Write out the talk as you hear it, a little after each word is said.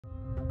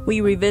We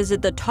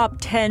revisit the top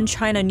 10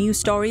 China news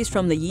stories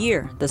from the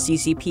year. The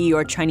CCP,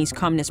 or Chinese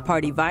Communist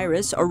Party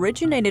virus,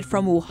 originated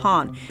from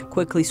Wuhan,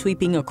 quickly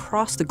sweeping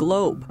across the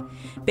globe.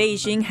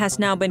 Beijing has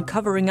now been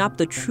covering up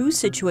the true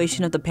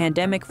situation of the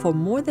pandemic for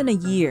more than a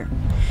year.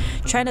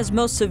 China's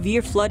most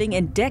severe flooding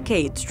in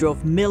decades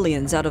drove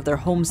millions out of their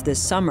homes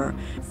this summer.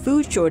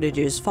 Food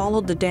shortages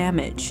followed the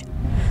damage.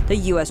 The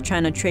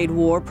US-China trade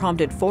war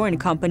prompted foreign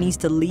companies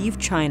to leave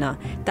China.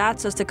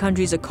 That's as the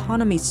country's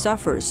economy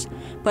suffers.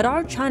 But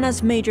are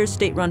China's major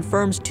state-run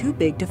firms too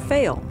big to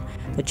fail?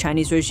 The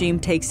Chinese regime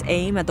takes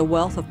aim at the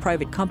wealth of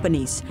private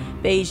companies.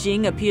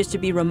 Beijing appears to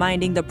be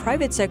reminding the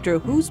private sector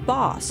who's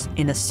boss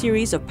in a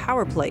series of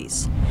power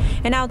plays.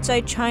 And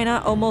outside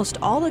China, almost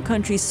all the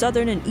country's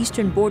southern and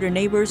eastern border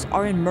neighbors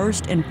are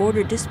immersed in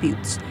border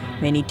disputes,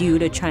 many due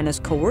to China's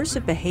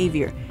coercive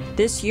behavior.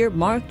 This year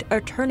marked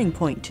a turning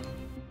point.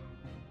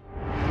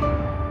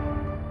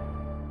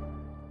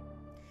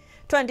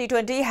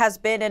 2020 has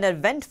been an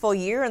eventful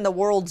year in the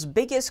world's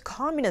biggest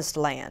communist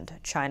land.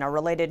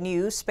 China-related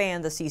news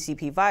spanned the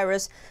CCP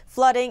virus,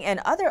 flooding,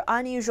 and other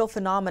unusual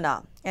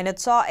phenomena. And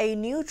it saw a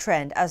new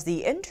trend as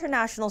the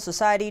international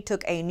society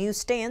took a new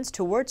stance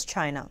towards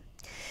China.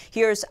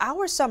 Here's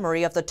our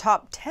summary of the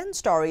top 10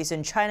 stories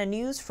in China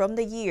news from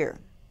the year.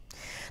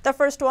 The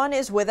first one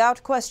is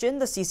without question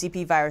the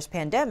CCP virus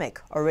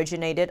pandemic,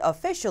 originated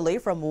officially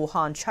from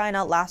Wuhan,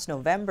 China last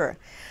November.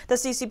 The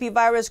CCP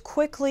virus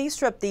quickly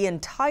swept the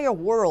entire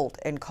world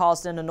and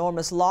caused an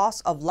enormous loss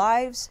of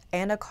lives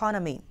and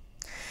economy.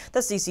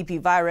 The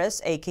CCP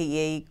virus,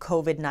 aka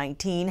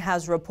COVID-19,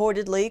 has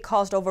reportedly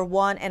caused over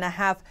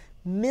 1.5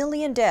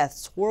 million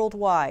deaths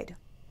worldwide.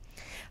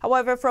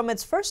 However, from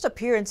its first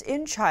appearance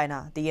in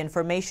China, the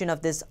information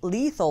of this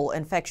lethal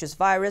infectious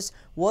virus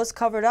was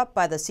covered up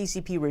by the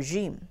CCP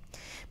regime.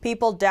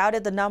 People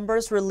doubted the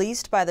numbers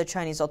released by the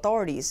Chinese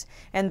authorities,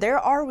 and there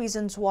are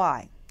reasons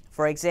why.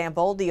 For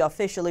example, the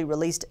officially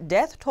released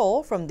death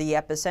toll from the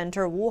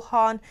epicenter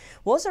Wuhan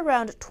was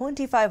around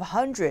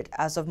 2,500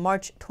 as of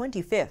March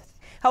 25th.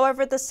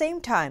 However, at the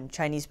same time,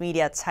 Chinese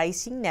media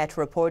Caixinnet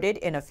reported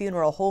in a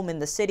funeral home in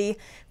the city,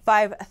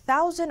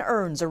 5,000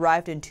 urns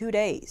arrived in 2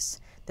 days.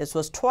 This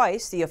was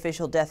twice the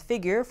official death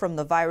figure from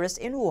the virus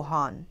in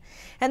Wuhan.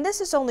 And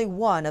this is only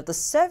one of the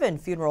 7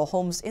 funeral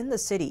homes in the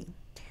city.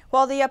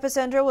 While the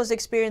epicenter was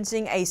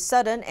experiencing a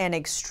sudden and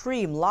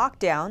extreme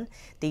lockdown,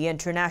 the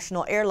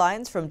international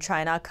airlines from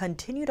China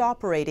continued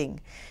operating.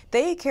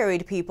 They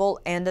carried people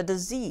and a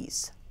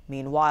disease.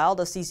 Meanwhile,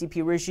 the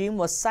CCP regime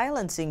was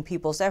silencing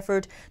people's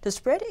effort to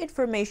spread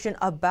information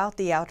about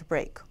the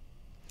outbreak.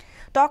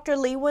 Dr.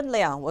 Li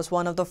Wenliang was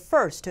one of the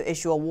first to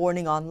issue a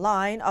warning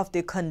online of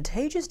the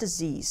contagious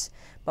disease,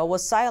 but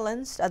was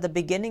silenced at the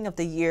beginning of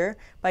the year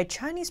by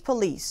Chinese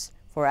police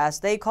for,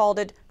 as they called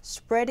it,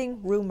 spreading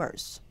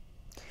rumors.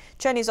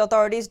 Chinese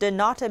authorities did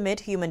not admit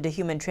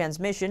human-to-human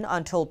transmission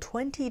until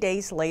 20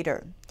 days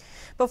later.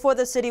 Before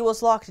the city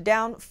was locked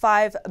down,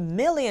 5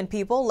 million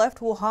people left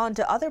Wuhan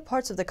to other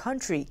parts of the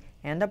country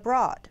and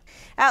abroad.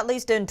 At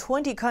least in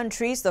 20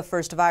 countries, the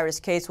first virus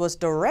case was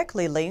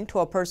directly linked to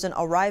a person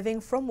arriving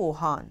from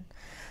Wuhan.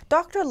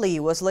 Dr. Li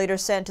was later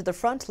sent to the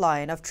front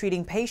line of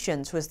treating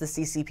patients with the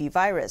CCP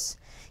virus.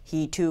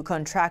 He too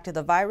contracted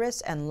the virus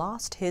and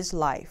lost his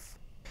life.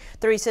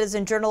 3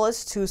 citizen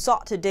journalists who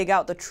sought to dig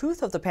out the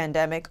truth of the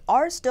pandemic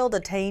are still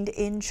detained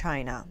in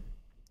China.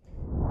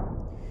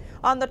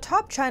 On the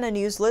top China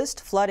news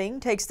list, flooding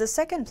takes the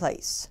second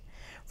place.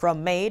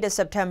 From May to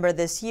September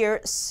this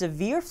year,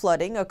 severe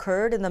flooding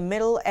occurred in the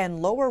middle and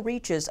lower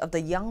reaches of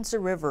the Yangtze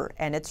River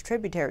and its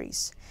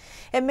tributaries.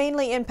 It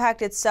mainly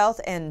impacted south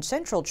and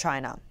central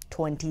China.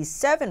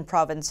 27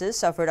 provinces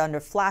suffered under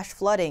flash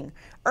flooding,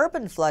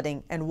 urban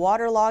flooding, and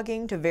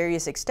waterlogging to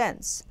various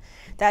extents.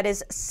 That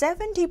is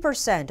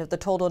 70% of the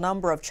total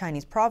number of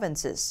Chinese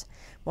provinces.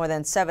 More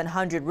than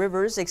 700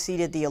 rivers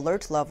exceeded the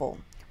alert level,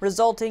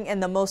 resulting in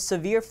the most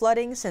severe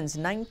flooding since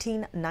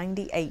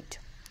 1998.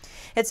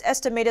 It's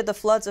estimated the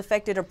floods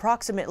affected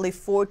approximately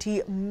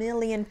 40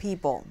 million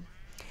people.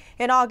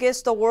 In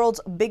August, the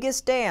world's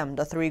biggest dam,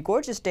 the Three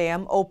Gorges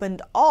Dam,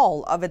 opened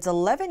all of its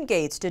 11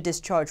 gates to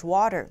discharge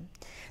water.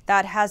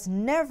 That has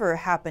never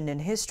happened in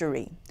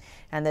history.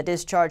 And the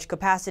discharge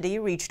capacity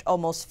reached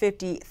almost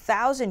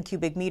 50,000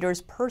 cubic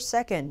meters per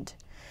second.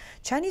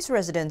 Chinese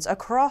residents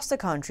across the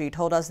country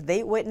told us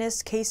they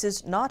witnessed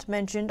cases not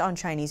mentioned on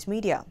Chinese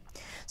media,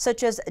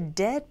 such as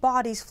dead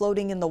bodies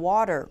floating in the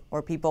water,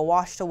 or people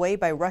washed away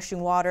by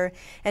rushing water,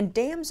 and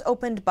dams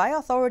opened by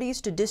authorities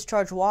to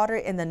discharge water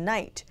in the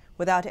night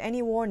without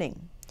any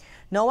warning.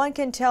 No one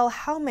can tell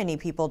how many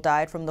people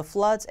died from the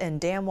floods and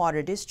dam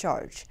water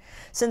discharge.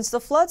 Since the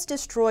floods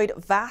destroyed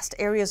vast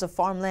areas of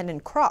farmland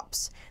and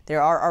crops,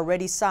 there are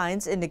already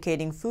signs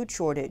indicating food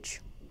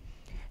shortage.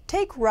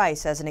 Take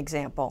rice as an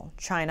example.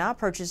 China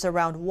purchased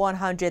around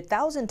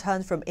 100,000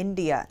 tons from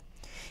India.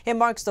 It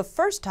marks the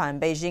first time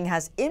Beijing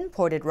has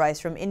imported rice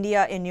from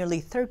India in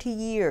nearly 30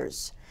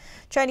 years.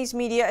 Chinese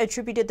media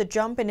attributed the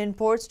jump in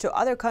imports to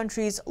other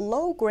countries'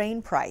 low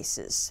grain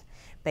prices.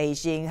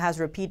 Beijing has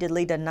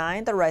repeatedly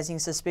denied the rising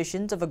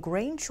suspicions of a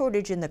grain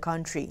shortage in the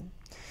country.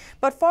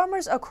 But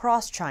farmers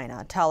across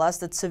China tell us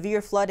that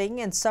severe flooding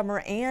in summer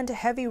and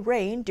heavy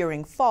rain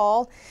during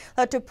fall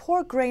led to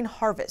poor grain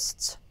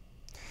harvests.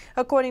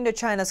 According to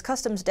China's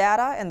customs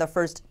data, in the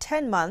first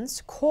 10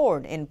 months,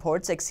 corn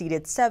imports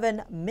exceeded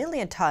 7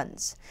 million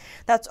tons.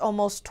 That's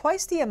almost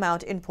twice the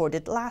amount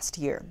imported last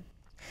year.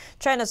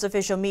 China's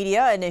official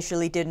media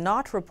initially did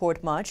not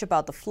report much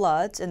about the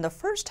floods in the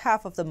first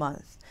half of the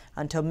month,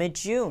 until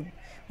mid-June,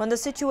 when the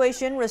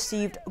situation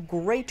received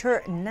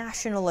greater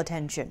national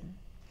attention.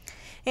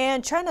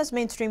 And China's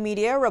mainstream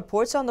media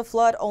reports on the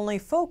flood only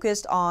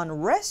focused on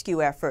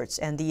rescue efforts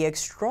and the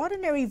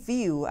extraordinary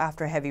view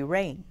after heavy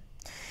rain.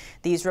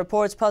 These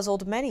reports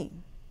puzzled many.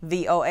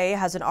 VOA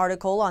has an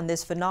article on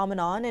this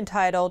phenomenon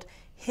entitled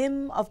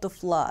Hymn of the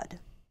Flood.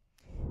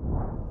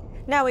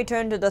 Now we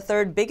turn to the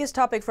third biggest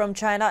topic from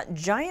China,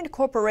 giant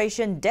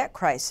corporation debt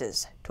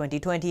crisis.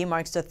 2020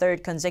 marks the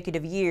third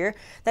consecutive year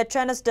that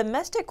China's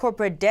domestic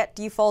corporate debt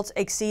defaults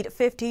exceed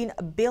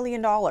 $15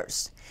 billion.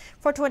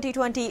 For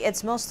 2020,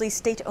 it's mostly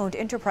state-owned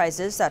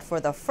enterprises that for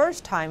the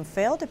first time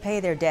failed to pay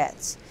their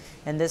debts.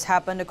 And this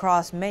happened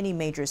across many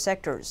major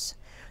sectors.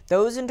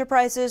 Those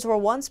enterprises were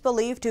once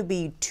believed to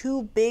be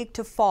too big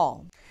to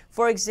fall.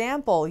 For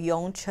example,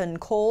 Yongchen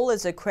Coal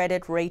is a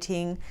credit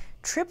rating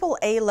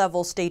AAA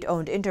level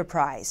state-owned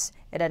enterprise.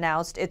 It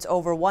announced its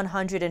over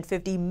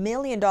 $150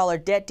 million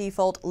debt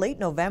default late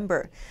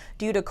November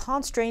due to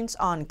constraints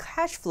on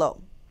cash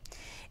flow.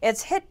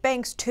 It's hit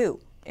banks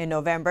too. In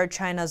November,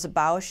 China's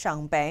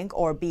Baoshang Bank,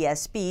 or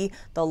BSB,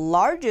 the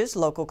largest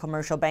local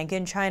commercial bank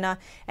in China,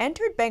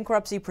 entered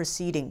bankruptcy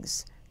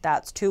proceedings.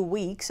 That's 2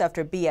 weeks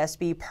after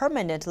BSB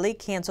permanently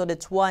canceled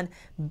its $1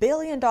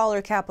 billion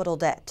capital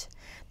debt.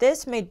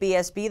 This made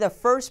BSB the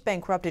first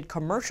bankrupted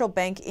commercial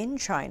bank in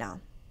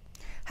China.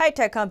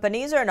 High-tech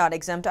companies are not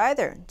exempt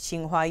either.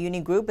 Tsinghua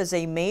Uni Group is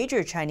a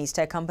major Chinese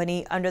tech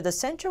company under the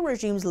central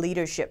regime's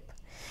leadership.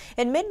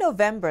 In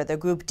mid-November, the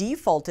group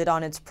defaulted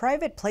on its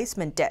private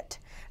placement debt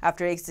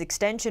after its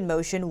extension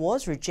motion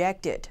was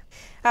rejected.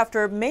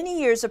 After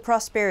many years of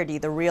prosperity,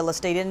 the real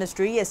estate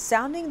industry is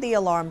sounding the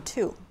alarm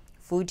too.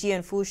 Fuji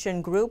and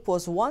Fusheng Group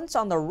was once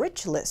on the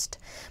rich list,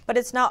 but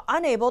it's now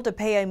unable to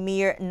pay a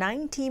mere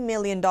 $90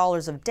 million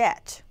of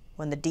debt.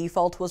 When the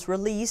default was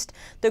released,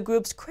 the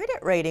group's credit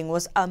rating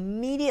was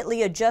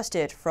immediately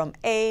adjusted from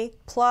A+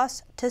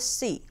 to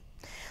C.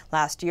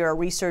 Last year, a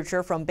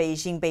researcher from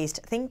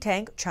Beijing-based think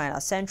tank China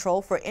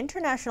Central for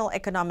International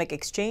Economic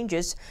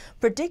Exchanges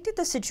predicted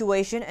the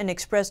situation and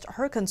expressed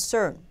her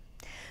concern.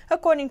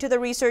 According to the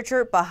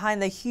researcher,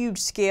 behind the huge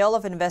scale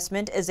of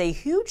investment is a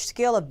huge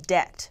scale of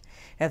debt.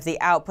 If the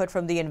output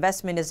from the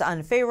investment is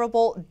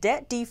unfavorable,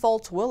 debt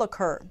defaults will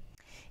occur.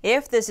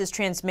 If this is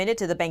transmitted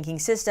to the banking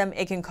system,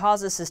 it can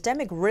cause a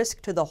systemic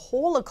risk to the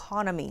whole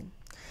economy.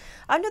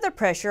 Under the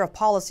pressure of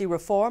policy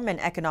reform and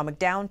economic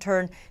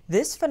downturn,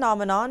 this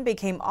phenomenon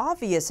became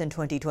obvious in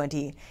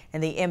 2020,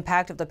 and the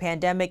impact of the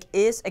pandemic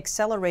is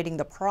accelerating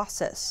the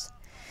process.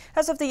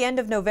 As of the end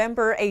of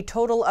November, a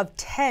total of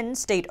 10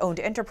 state-owned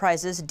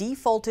enterprises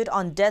defaulted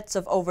on debts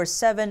of over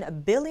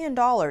 $7 billion,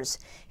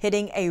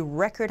 hitting a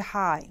record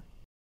high.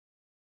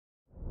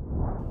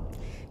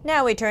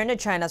 Now we turn to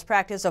China's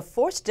practice of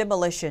forced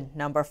demolition,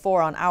 number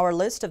 4 on our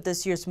list of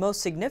this year's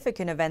most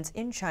significant events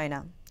in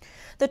China.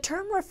 The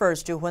term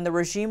refers to when the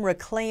regime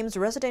reclaims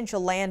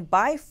residential land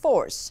by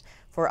force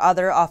for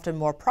other, often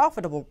more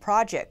profitable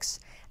projects,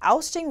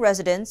 ousting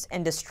residents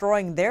and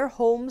destroying their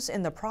homes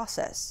in the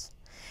process.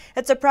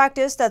 It's a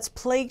practice that's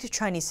plagued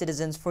Chinese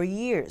citizens for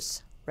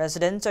years.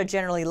 Residents are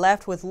generally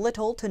left with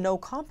little to no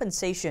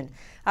compensation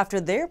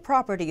after their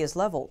property is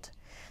leveled.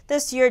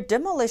 This year,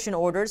 demolition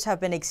orders have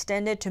been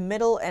extended to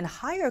middle and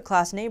higher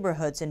class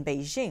neighborhoods in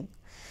Beijing.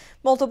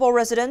 Multiple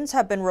residents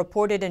have been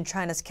reported in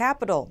China's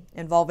capital,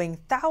 involving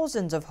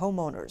thousands of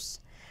homeowners.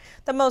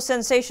 The most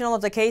sensational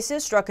of the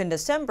cases struck in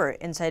December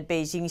inside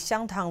Beijing's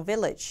Xiangtang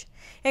village.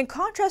 In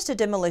contrast to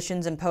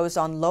demolitions imposed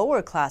on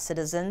lower-class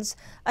citizens,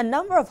 a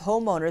number of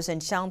homeowners in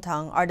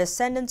Xiangtang are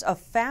descendants of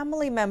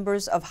family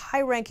members of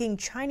high-ranking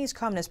Chinese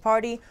Communist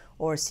Party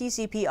or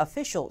CCP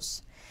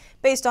officials.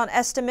 Based on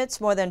estimates,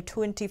 more than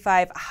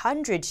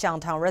 2,500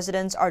 Xiangtang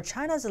residents are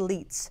China's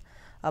elites.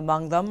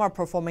 Among them are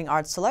performing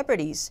arts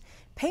celebrities,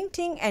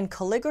 painting and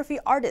calligraphy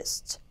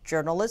artists,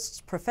 journalists,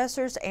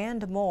 professors,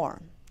 and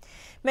more.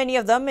 Many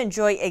of them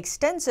enjoy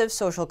extensive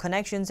social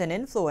connections and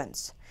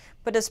influence.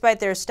 But despite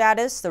their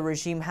status, the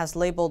regime has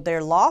labeled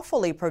their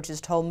lawfully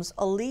purchased homes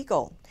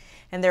illegal,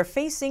 and they're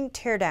facing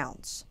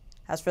teardowns.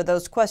 As for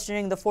those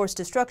questioning the forced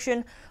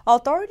destruction,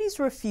 authorities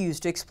refuse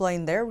to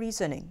explain their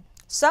reasoning.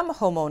 Some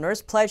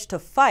homeowners pledge to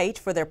fight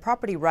for their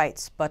property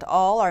rights, but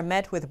all are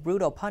met with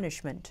brutal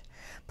punishment.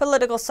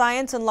 Political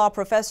science and law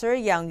professor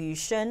Yang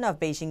Yushen of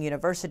Beijing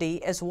University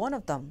is one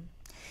of them.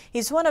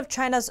 He's one of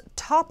China's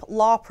top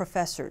law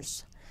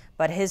professors.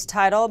 But his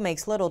title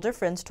makes little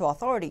difference to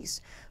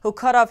authorities, who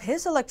cut off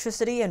his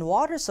electricity and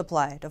water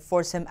supply to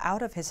force him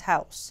out of his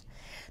house.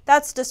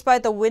 That's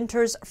despite the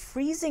winter's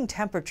freezing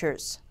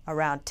temperatures,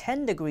 around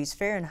 10 degrees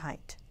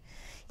Fahrenheit.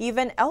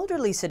 Even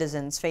elderly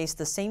citizens face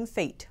the same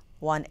fate.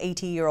 One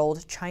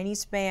 80-year-old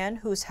Chinese man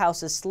whose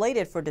house is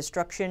slated for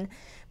destruction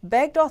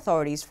begged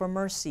authorities for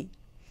mercy.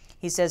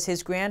 He says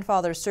his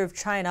grandfather served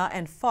China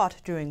and fought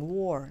during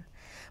war.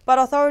 But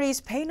authorities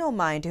pay no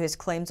mind to his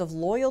claims of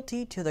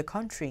loyalty to the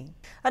country.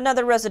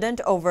 Another resident,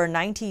 over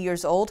 90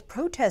 years old,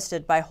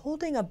 protested by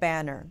holding a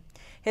banner.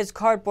 His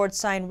cardboard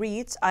sign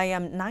reads, "I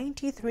am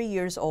 93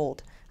 years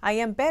old. I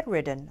am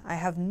bedridden. I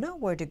have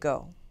nowhere to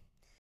go."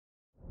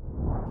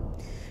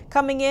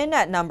 Coming in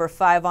at number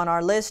 5 on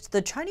our list,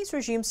 the Chinese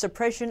regime's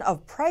suppression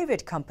of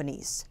private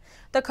companies.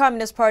 The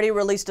Communist Party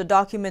released a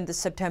document this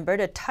September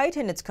to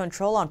tighten its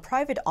control on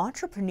private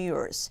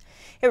entrepreneurs.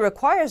 It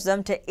requires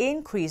them to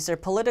increase their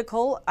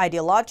political,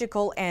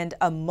 ideological, and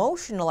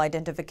emotional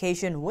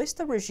identification with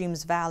the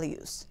regime's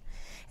values.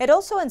 It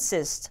also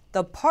insists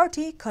the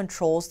party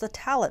controls the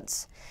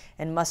talents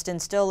and must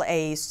instill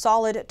a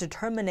solid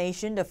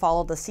determination to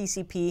follow the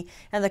CCP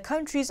and the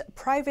country's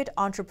private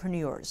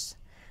entrepreneurs.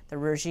 The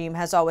regime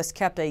has always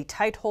kept a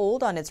tight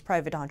hold on its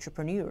private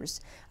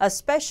entrepreneurs,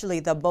 especially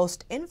the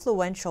most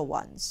influential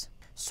ones.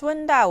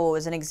 Sun Dao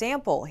is an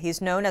example.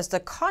 He's known as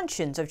the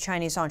conscience of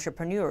Chinese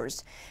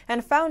entrepreneurs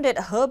and founded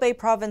Hebei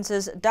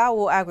Province's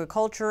Dao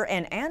Agriculture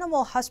and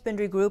Animal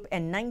Husbandry Group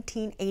in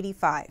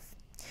 1985.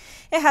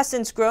 It has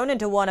since grown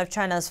into one of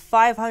China's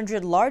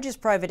 500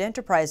 largest private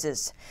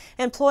enterprises,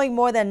 employing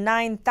more than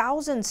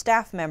 9,000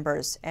 staff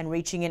members and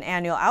reaching an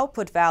annual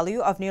output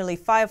value of nearly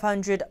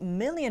 $500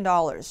 million.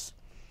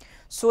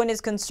 Sun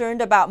is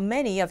concerned about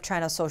many of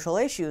China's social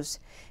issues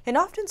and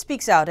often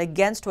speaks out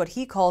against what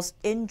he calls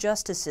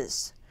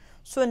injustices.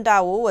 Sun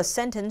Dao was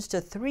sentenced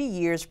to 3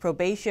 years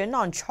probation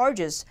on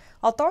charges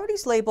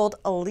authorities labeled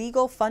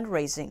illegal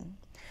fundraising.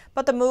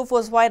 But the move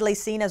was widely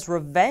seen as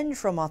revenge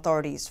from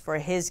authorities for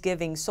his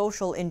giving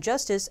social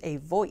injustice a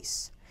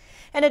voice.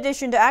 In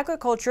addition to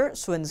agriculture,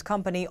 Sun's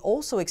company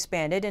also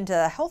expanded into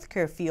the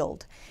healthcare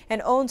field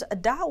and owns a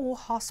Dao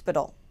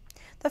Hospital.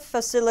 The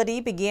facility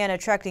began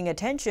attracting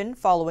attention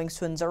following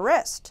Sun's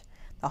arrest.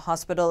 The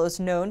hospital is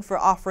known for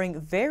offering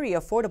very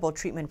affordable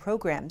treatment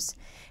programs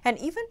and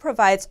even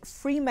provides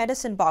free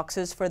medicine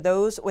boxes for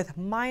those with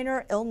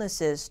minor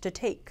illnesses to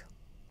take.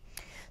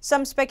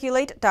 Some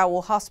speculate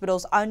Dao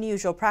Hospital's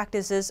unusual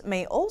practices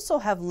may also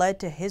have led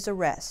to his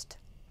arrest.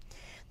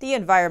 The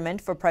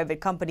environment for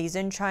private companies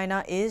in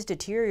China is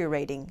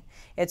deteriorating.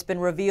 It's been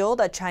revealed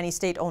that Chinese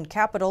state-owned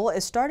capital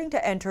is starting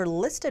to enter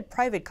listed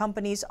private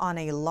companies on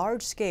a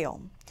large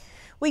scale.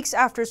 Weeks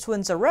after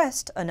Sun's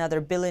arrest, another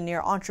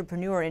billionaire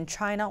entrepreneur in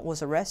China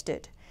was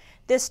arrested.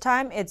 This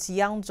time, it's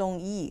Yang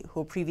Zongyi,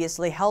 who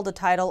previously held the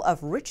title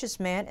of richest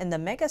man in the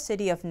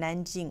megacity of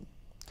Nanjing.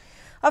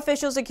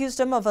 Officials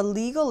accused him of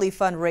illegally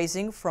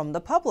fundraising from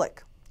the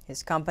public.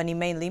 His company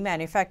mainly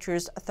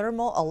manufactures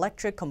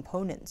thermal-electric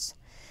components.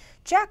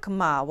 Jack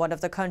Ma, one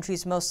of the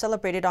country's most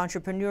celebrated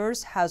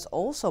entrepreneurs, has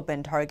also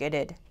been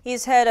targeted.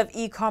 He's head of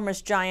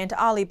e-commerce giant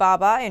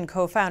Alibaba and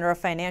co-founder of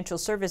financial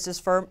services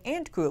firm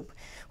Ant Group,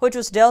 which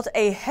was dealt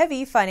a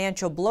heavy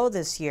financial blow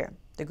this year.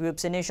 The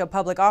group's initial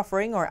public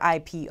offering, or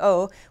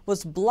IPO,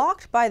 was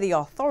blocked by the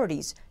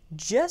authorities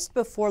just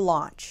before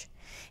launch.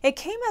 It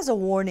came as a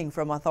warning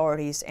from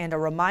authorities and a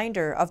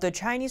reminder of the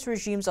Chinese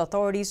regime's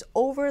authorities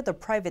over the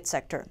private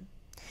sector.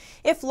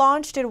 If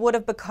launched, it would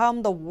have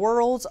become the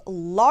world's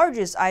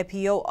largest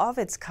IPO of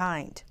its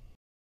kind.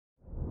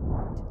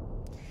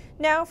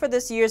 Now for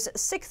this year's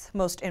 6th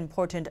most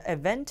important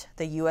event,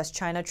 the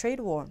US-China trade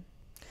war.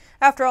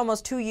 After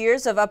almost 2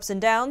 years of ups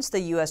and downs,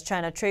 the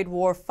US-China trade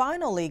war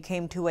finally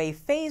came to a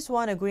Phase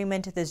 1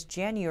 agreement this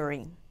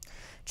January.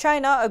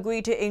 China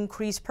agreed to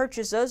increase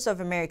purchases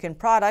of American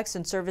products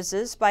and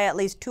services by at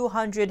least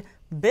 $200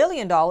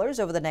 billion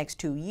over the next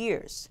 2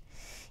 years.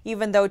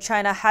 Even though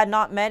China had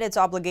not met its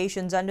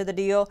obligations under the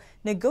deal,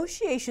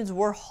 negotiations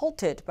were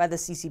halted by the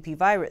CCP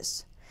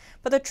virus.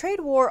 But the trade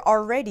war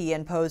already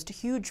imposed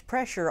huge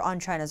pressure on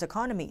China's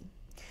economy.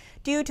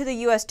 Due to the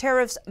U.S.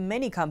 tariffs,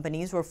 many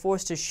companies were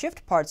forced to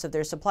shift parts of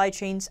their supply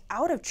chains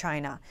out of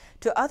China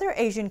to other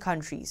Asian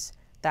countries.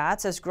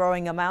 That's as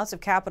growing amounts of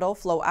capital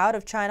flow out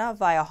of China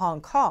via Hong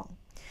Kong.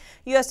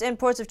 U.S.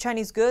 imports of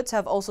Chinese goods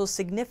have also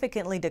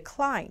significantly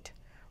declined,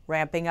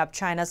 ramping up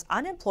China's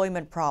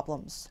unemployment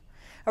problems.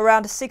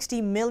 Around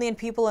 60 million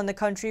people in the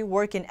country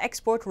work in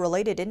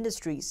export-related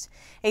industries.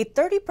 A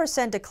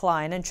 30%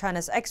 decline in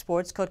China's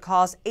exports could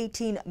cause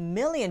 18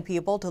 million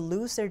people to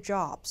lose their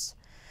jobs.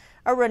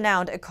 A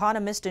renowned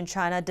economist in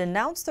China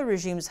denounced the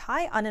regime's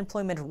high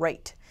unemployment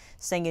rate,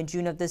 saying in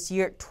June of this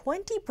year,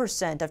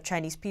 20% of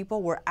Chinese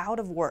people were out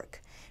of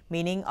work,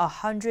 meaning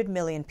 100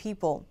 million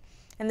people.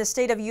 And the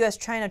state of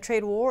U.S.-China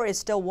trade war is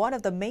still one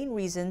of the main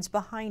reasons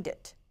behind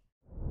it.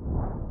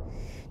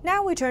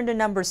 Now we turn to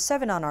number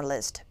 7 on our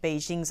list.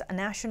 Beijing's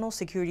national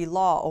security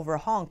law over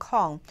Hong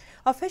Kong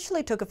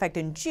officially took effect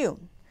in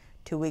June.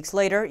 2 weeks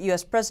later,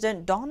 U.S.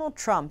 President Donald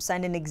Trump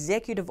signed an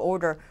executive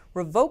order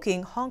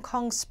revoking Hong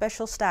Kong's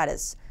special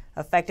status,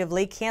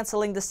 effectively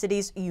canceling the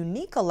city's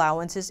unique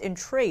allowances in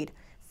trade,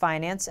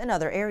 finance, and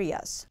other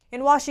areas.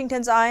 In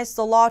Washington's eyes,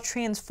 the law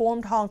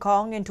transformed Hong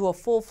Kong into a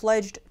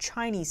full-fledged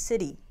Chinese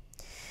city.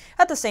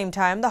 At the same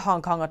time, the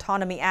Hong Kong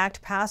Autonomy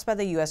Act passed by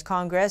the U.S.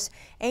 Congress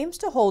aims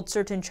to hold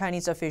certain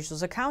Chinese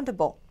officials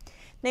accountable,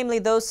 namely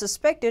those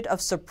suspected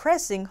of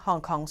suppressing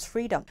Hong Kong's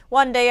freedom.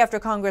 One day after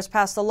Congress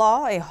passed the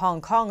law, a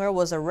Hong Konger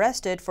was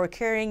arrested for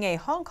carrying a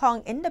Hong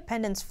Kong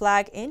independence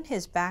flag in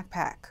his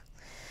backpack.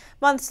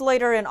 Months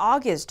later, in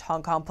August,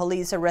 Hong Kong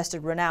police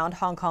arrested renowned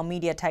Hong Kong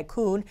media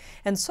tycoon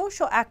and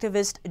social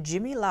activist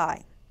Jimmy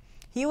Lai.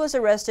 He was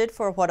arrested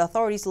for what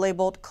authorities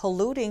labeled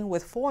colluding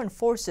with foreign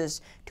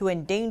forces to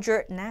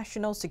endanger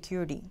national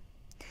security.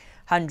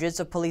 Hundreds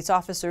of police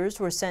officers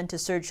were sent to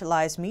search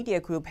Lai's media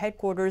group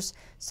headquarters,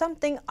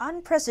 something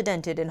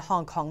unprecedented in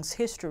Hong Kong's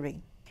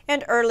history.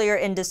 And earlier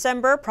in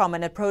December,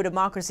 prominent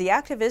pro-democracy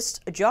activists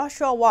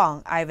Joshua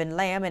Wong, Ivan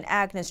Lam, and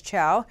Agnes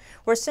Chow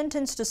were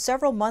sentenced to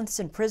several months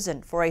in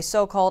prison for a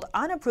so-called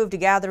unapproved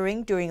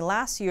gathering during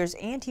last year's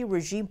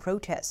anti-regime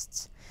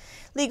protests.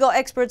 Legal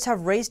experts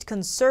have raised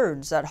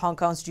concerns that Hong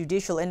Kong's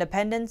judicial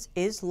independence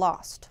is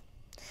lost.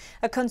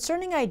 A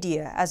concerning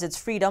idea, as its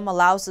freedom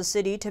allows the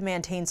city to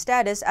maintain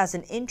status as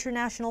an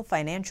international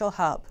financial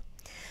hub.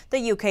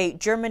 The UK,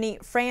 Germany,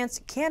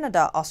 France,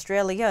 Canada,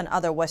 Australia, and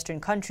other Western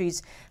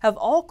countries have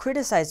all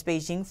criticized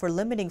Beijing for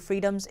limiting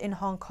freedoms in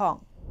Hong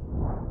Kong.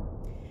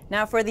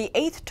 Now for the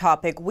eighth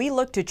topic, we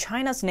look to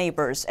China's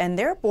neighbors and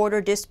their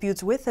border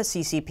disputes with the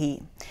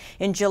CCP.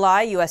 In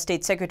July, U.S.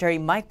 State Secretary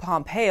Mike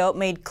Pompeo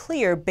made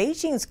clear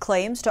Beijing's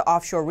claims to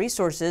offshore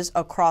resources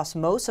across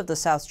most of the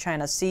South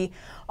China Sea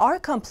are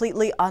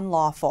completely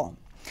unlawful.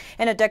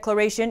 In a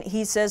declaration,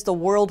 he says the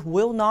world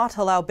will not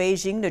allow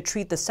Beijing to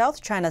treat the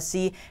South China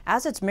Sea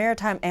as its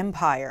maritime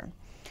empire.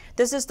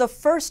 This is the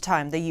first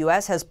time the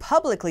U.S. has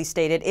publicly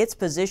stated its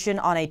position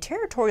on a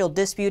territorial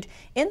dispute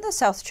in the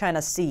South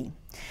China Sea.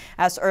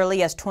 As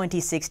early as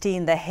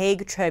 2016, the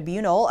Hague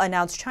Tribunal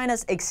announced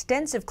China's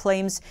extensive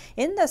claims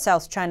in the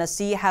South China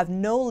Sea have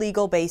no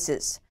legal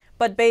basis.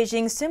 But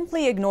Beijing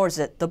simply ignores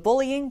it. The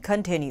bullying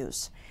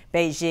continues.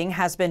 Beijing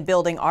has been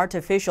building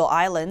artificial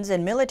islands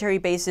and military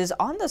bases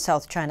on the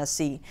South China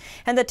Sea,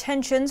 and the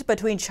tensions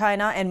between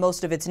China and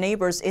most of its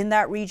neighbors in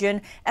that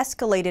region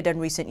escalated in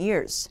recent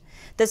years.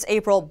 This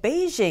April,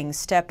 Beijing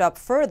stepped up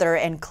further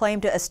and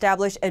claimed to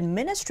establish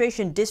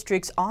administration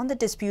districts on the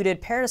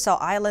disputed Paracel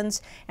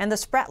Islands and the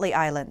Spratly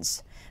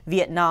Islands.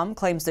 Vietnam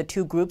claims the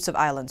two groups of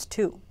islands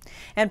too,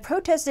 and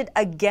protested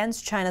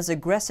against China's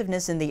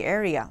aggressiveness in the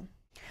area.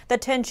 The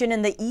tension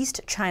in the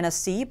East China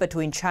Sea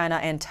between China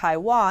and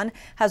Taiwan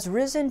has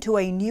risen to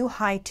a new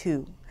high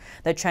too.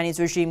 The Chinese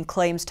regime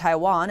claims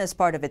Taiwan as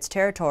part of its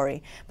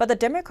territory, but the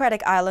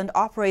democratic island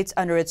operates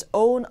under its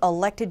own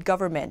elected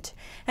government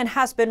and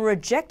has been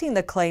rejecting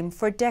the claim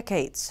for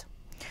decades.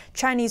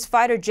 Chinese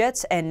fighter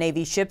jets and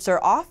Navy ships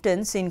are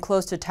often seen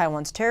close to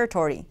Taiwan's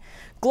territory.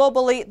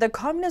 Globally, the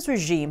communist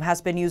regime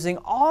has been using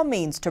all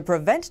means to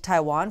prevent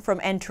Taiwan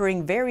from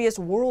entering various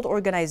world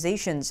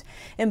organizations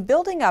and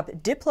building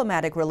up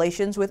diplomatic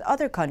relations with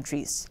other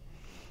countries.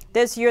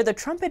 This year, the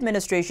Trump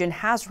administration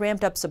has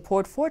ramped up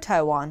support for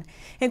Taiwan,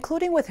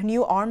 including with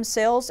new arms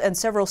sales and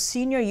several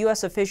senior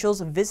U.S.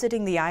 officials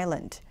visiting the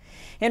island.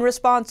 In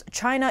response,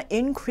 China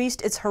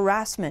increased its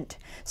harassment,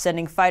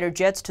 sending fighter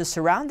jets to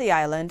surround the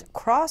island,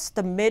 cross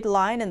the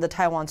mid-line in the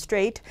Taiwan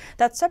Strait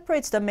that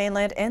separates the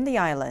mainland and the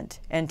island,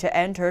 and to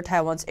enter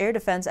Taiwan's air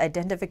defense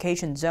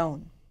identification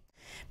zone.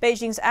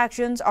 Beijing's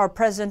actions are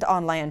present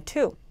on land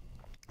too.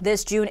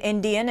 This June,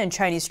 Indian and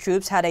Chinese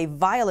troops had a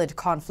violent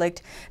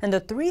conflict in the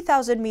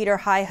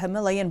 3,000-meter-high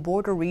Himalayan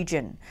border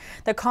region.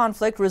 The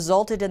conflict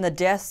resulted in the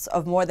deaths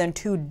of more than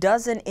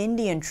 24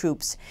 Indian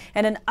troops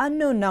and an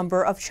unknown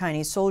number of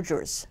Chinese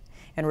soldiers.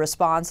 In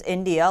response,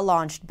 India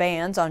launched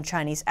bans on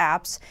Chinese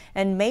apps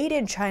and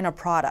made-in-China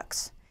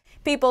products.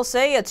 People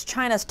say it's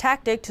China's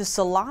tactic to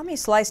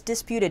salami-slice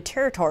disputed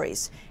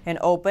territories. An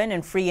open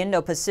and free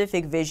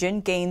Indo-Pacific vision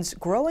gains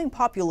growing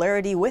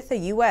popularity with the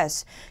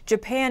U.S.,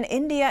 Japan,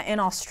 India, and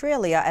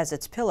Australia as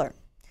its pillar.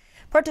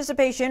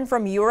 Participation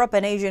from Europe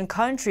and Asian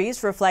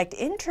countries reflect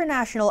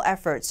international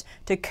efforts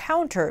to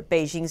counter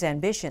Beijing's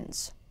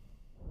ambitions.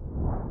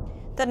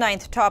 The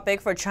ninth topic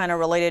for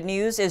China-related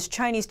news is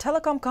Chinese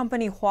telecom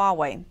company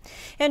Huawei.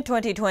 In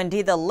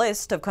 2020, the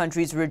list of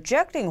countries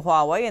rejecting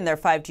Huawei and their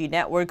 5G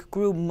network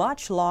grew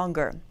much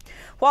longer.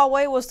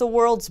 Huawei was the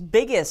world's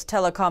biggest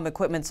telecom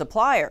equipment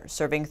supplier,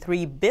 serving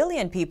 3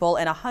 billion people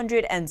in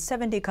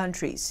 170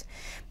 countries.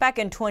 Back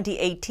in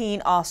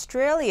 2018,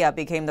 Australia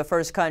became the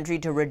first country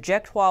to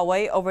reject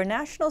Huawei over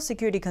national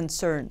security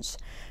concerns.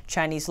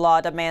 Chinese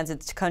law demands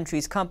its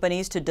country's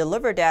companies to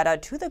deliver data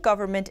to the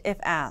government if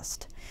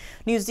asked.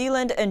 New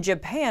Zealand and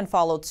Japan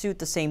followed suit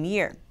the same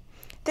year.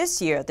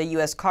 This year, the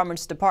U.S.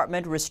 Commerce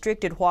Department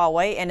restricted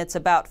Huawei and its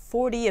about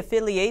 40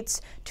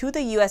 affiliates to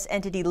the U.S.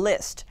 entity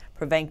list,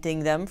 preventing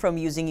them from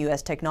using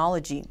U.S.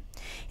 technology.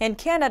 And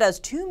Canada's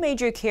two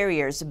major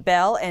carriers,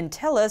 Bell and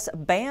Telus,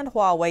 banned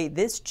Huawei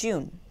this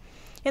June.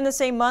 In the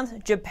same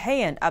month,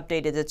 Japan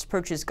updated its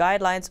purchase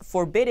guidelines,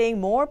 forbidding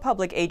more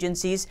public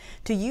agencies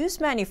to use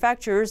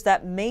manufacturers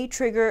that may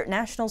trigger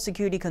national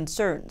security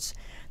concerns.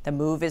 The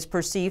move is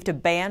perceived to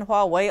ban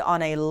Huawei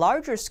on a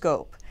larger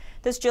scope.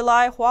 This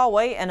July,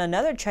 Huawei and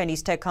another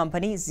Chinese tech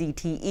company,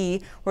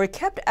 ZTE, were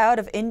kept out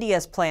of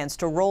India's plans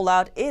to roll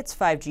out its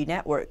 5G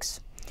networks.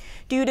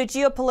 Due to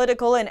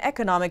geopolitical and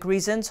economic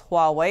reasons,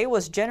 Huawei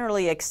was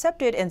generally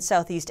accepted in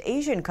Southeast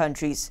Asian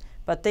countries,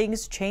 but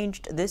things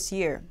changed this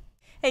year.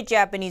 A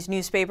Japanese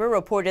newspaper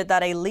reported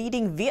that a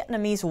leading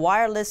Vietnamese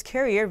wireless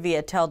carrier,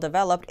 Viettel,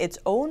 developed its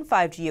own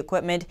 5G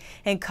equipment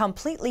and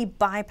completely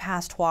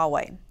bypassed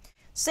Huawei.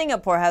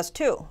 Singapore has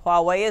too.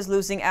 Huawei is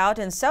losing out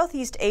in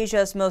Southeast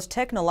Asia's most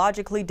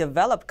technologically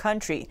developed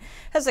country,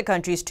 as the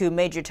country's two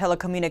major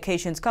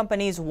telecommunications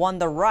companies won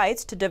the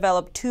rights to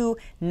develop two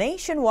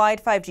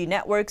nationwide 5G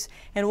networks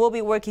and will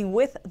be working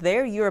with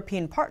their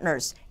European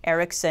partners,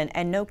 Ericsson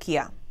and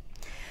Nokia.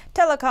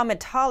 Telecom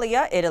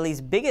Italia,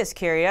 Italy's biggest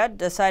carrier,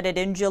 decided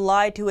in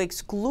July to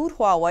exclude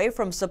Huawei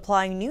from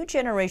supplying new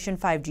generation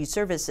 5G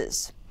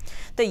services.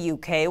 The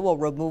UK will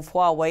remove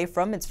Huawei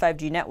from its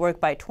 5G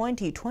network by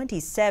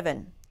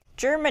 2027.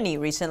 Germany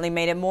recently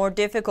made it more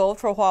difficult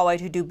for Huawei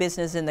to do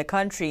business in the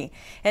country.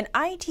 An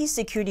IT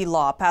security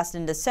law passed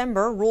in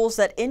December rules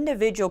that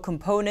individual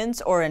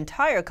components or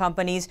entire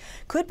companies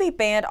could be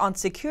banned on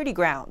security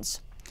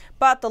grounds.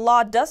 But the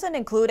law doesn't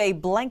include a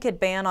blanket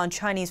ban on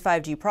Chinese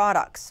 5G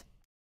products.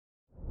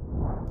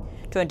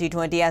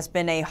 2020 has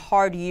been a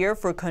hard year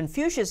for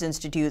Confucius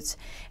Institutes,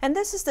 and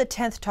this is the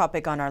 10th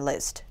topic on our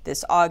list.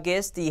 This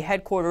August, the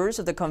headquarters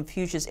of the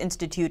Confucius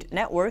Institute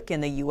network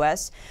in the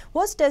U.S.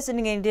 was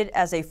designated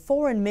as a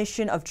foreign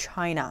mission of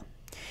China.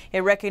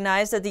 It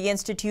recognized that the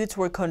institutes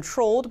were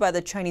controlled by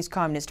the Chinese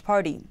Communist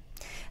Party.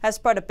 As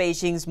part of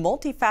Beijing's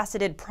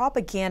multifaceted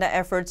propaganda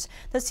efforts,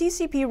 the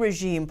CCP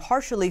regime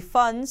partially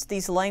funds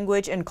these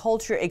language and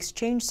culture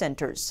exchange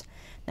centers.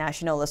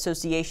 National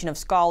Association of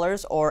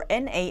Scholars, or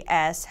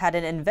NAS, had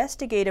an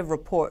investigative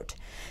report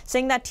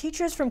saying that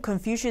teachers from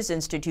Confucius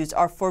Institutes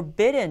are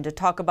forbidden to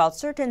talk about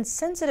certain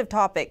sensitive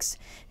topics,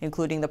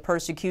 including the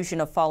persecution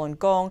of Falun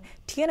Gong,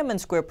 Tiananmen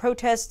Square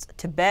protests,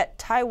 Tibet,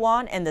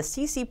 Taiwan, and the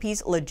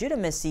CCP's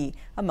legitimacy,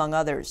 among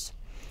others.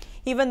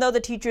 Even though the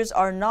teachers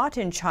are not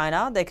in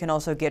China, they can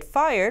also get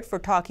fired for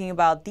talking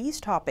about these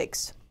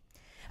topics.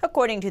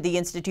 According to the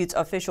Institute's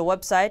official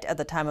website, at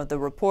the time of the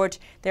report,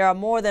 there are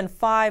more than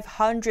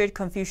 500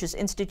 Confucius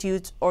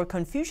Institutes or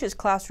Confucius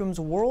classrooms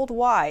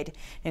worldwide,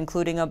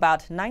 including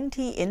about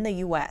 90 in the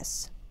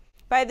U.S.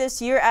 By this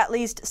year, at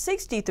least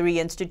 63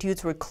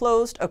 institutes were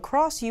closed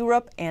across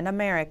Europe and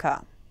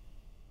America.